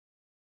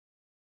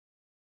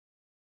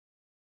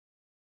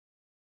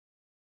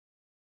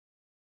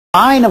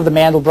line of the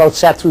Mandelbrot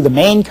set through the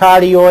main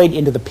cardioid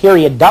into the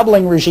period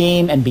doubling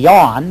regime and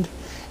beyond,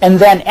 and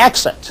then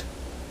exit,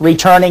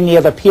 returning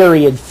near the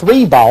period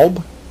 3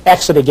 bulb,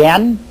 exit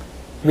again,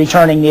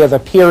 returning near the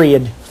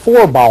period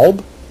 4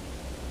 bulb,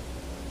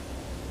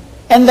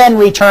 and then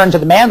return to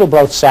the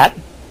Mandelbrot set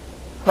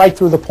right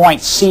through the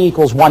point c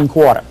equals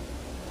 1/4.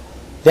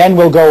 Then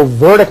we'll go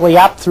vertically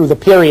up through the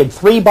period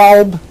 3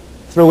 bulb,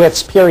 through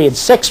its period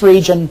 6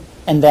 region,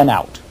 and then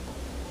out.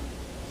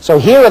 So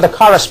here are the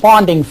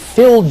corresponding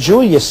filled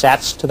Julia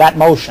sets to that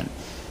motion.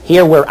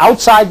 Here we're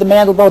outside the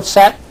Mandelbrot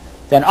set,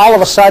 then all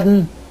of a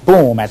sudden,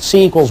 boom, at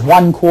c equals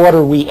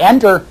 1/4 we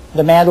enter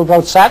the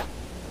Mandelbrot set.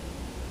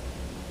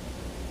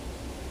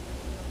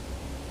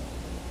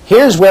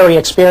 Here's where we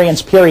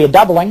experience period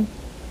doubling,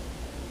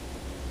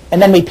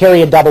 and then we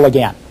period double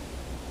again.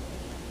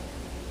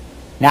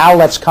 Now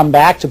let's come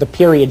back to the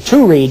period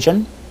 2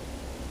 region,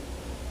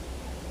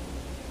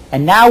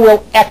 and now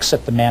we'll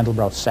exit the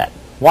Mandelbrot set.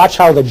 Watch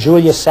how the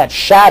Julia set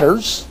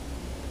shatters,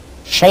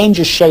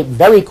 changes shape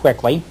very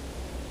quickly,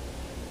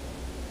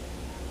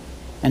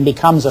 and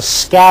becomes a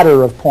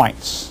scatter of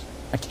points,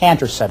 a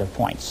Cantor set of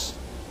points.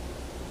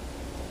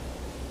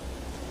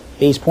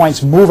 These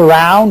points move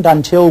around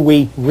until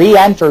we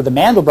re-enter the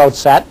Mandelbrot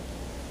set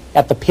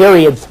at the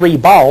period 3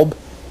 bulb,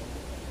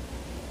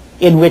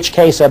 in which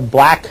case a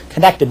black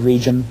connected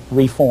region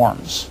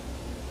reforms.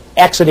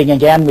 Exiting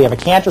again, we have a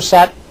Cantor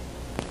set.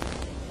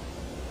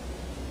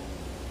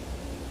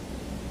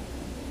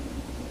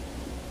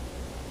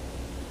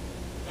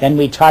 Then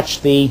we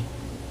touch the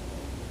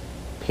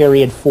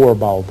period 4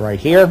 bulb right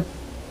here,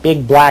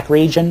 big black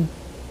region,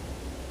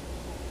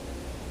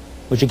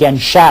 which again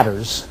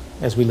shatters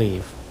as we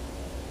leave.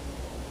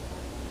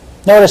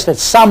 Notice that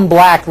some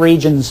black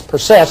regions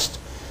persist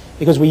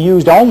because we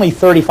used only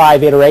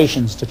 35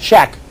 iterations to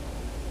check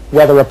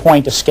whether a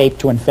point escaped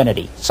to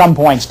infinity. Some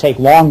points take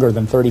longer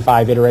than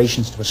 35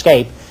 iterations to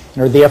escape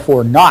and are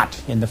therefore not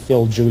in the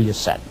filled Julia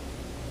set.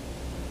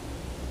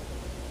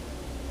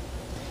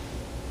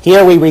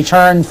 Here we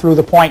return through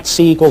the point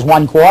c equals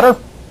 1/4.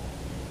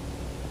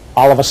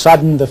 All of a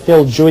sudden the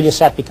filled Julia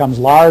set becomes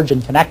large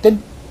and connected.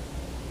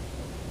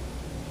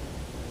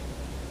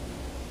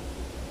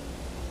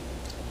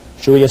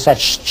 Julia set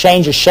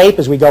changes shape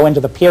as we go into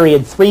the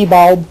period 3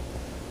 bulb,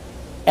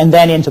 and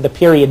then into the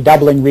period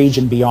doubling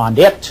region beyond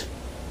it,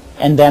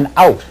 and then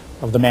out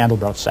of the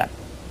Mandelbrot set.